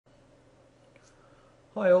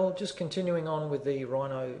Hi all, just continuing on with the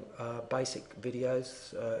Rhino basic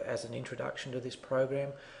videos as an introduction to this program.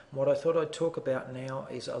 What I thought I'd talk about now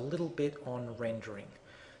is a little bit on rendering.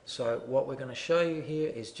 So what we're going to show you here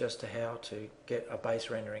is just how to get a base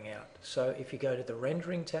rendering out. So if you go to the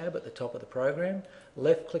rendering tab at the top of the program,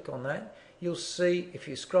 left click on that, you'll see if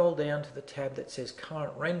you scroll down to the tab that says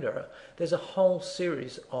current renderer, there's a whole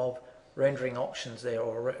series of rendering options there,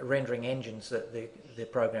 or rendering engines that the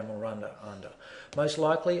program will run under. Most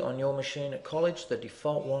likely on your machine at college the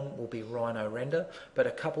default one will be Rhino Render, but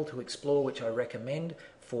a couple to explore which I recommend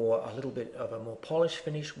for a little bit of a more polished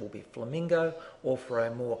finish will be Flamingo, or for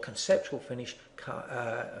a more conceptual finish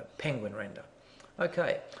Penguin Render.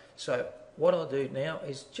 Okay, so what I'll do now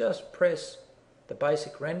is just press the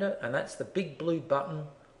basic render, and that's the big blue button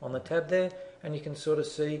on the tab there, and you can sort of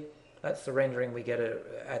see that's the rendering we get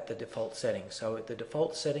at the default setting. So the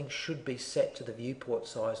default setting should be set to the viewport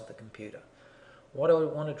size of the computer. What I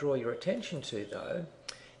want to draw your attention to though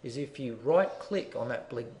is if you right click on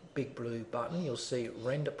that big blue button, you'll see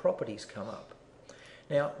render properties come up.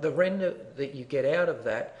 Now the render that you get out of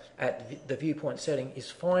that at the viewpoint setting is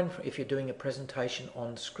fine if you're doing a presentation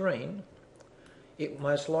on screen. It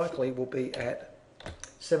most likely will be at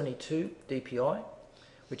 72 dpi,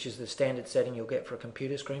 which is the standard setting you'll get for a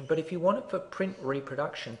computer screen. But if you want it for print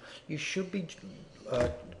reproduction, you should be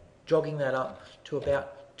jogging that up to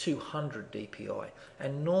about 200 dpi.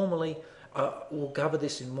 And normally, we'll cover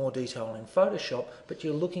this in more detail in Photoshop, but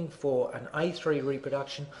you're looking for an A3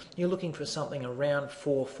 reproduction, you're looking for something around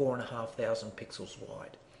 4,500 pixels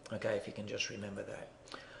wide. Okay, if you can just remember that.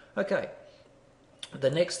 Okay, the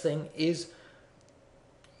next thing is,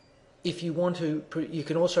 if you want to, you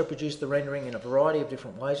can also produce the rendering in a variety of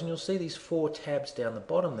different ways, and you'll see these 4 tabs down the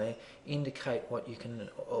bottom there indicate what you can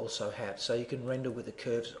also have. So you can render with the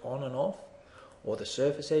curves on and off, or the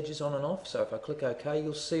surface edges on and off. So if I click OK,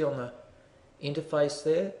 you'll see on the interface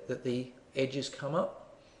there that the edges come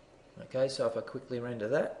up. Okay, so if I quickly render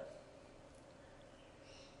that,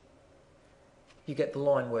 you get the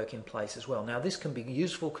line work in place as well. Now this can be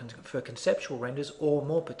useful for conceptual renders, or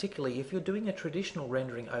more particularly if you're doing a traditional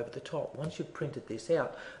rendering over the top. Once you've printed this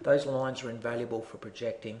out, those lines are invaluable for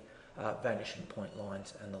projecting vanishing point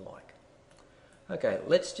lines and the like. Okay,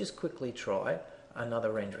 let's just quickly try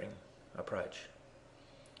another rendering approach.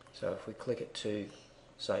 So if we click it to,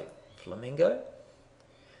 say, Flamingo,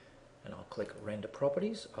 and I'll click Render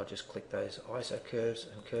Properties, I'll just click those ISO curves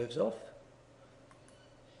and curves off,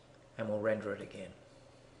 and we'll render it again.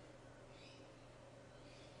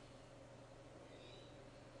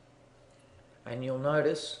 And you'll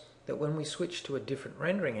notice that when we switch to a different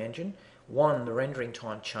rendering engine, one, the rendering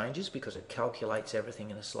time changes because it calculates everything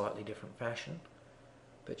in a slightly different fashion.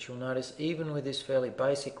 But you'll notice even with this fairly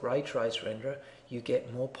basic ray trace renderer, you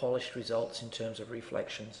get more polished results in terms of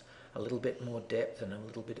reflections, a little bit more depth and a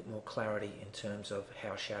little bit more clarity in terms of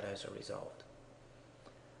how shadows are resolved.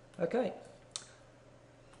 Okay.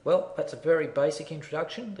 Well, that's a very basic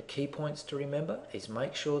introduction. The key points to remember is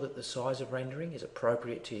make sure that the size of rendering is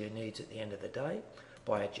appropriate to your needs at the end of the day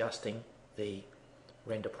by adjusting the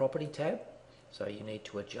render property tab. So you need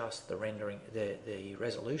to adjust the rendering, the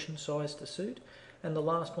resolution size to suit. And the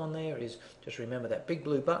last one there is just remember that big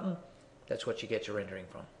blue button. That's what you get your rendering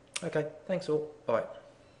from. Okay, thanks all. Bye.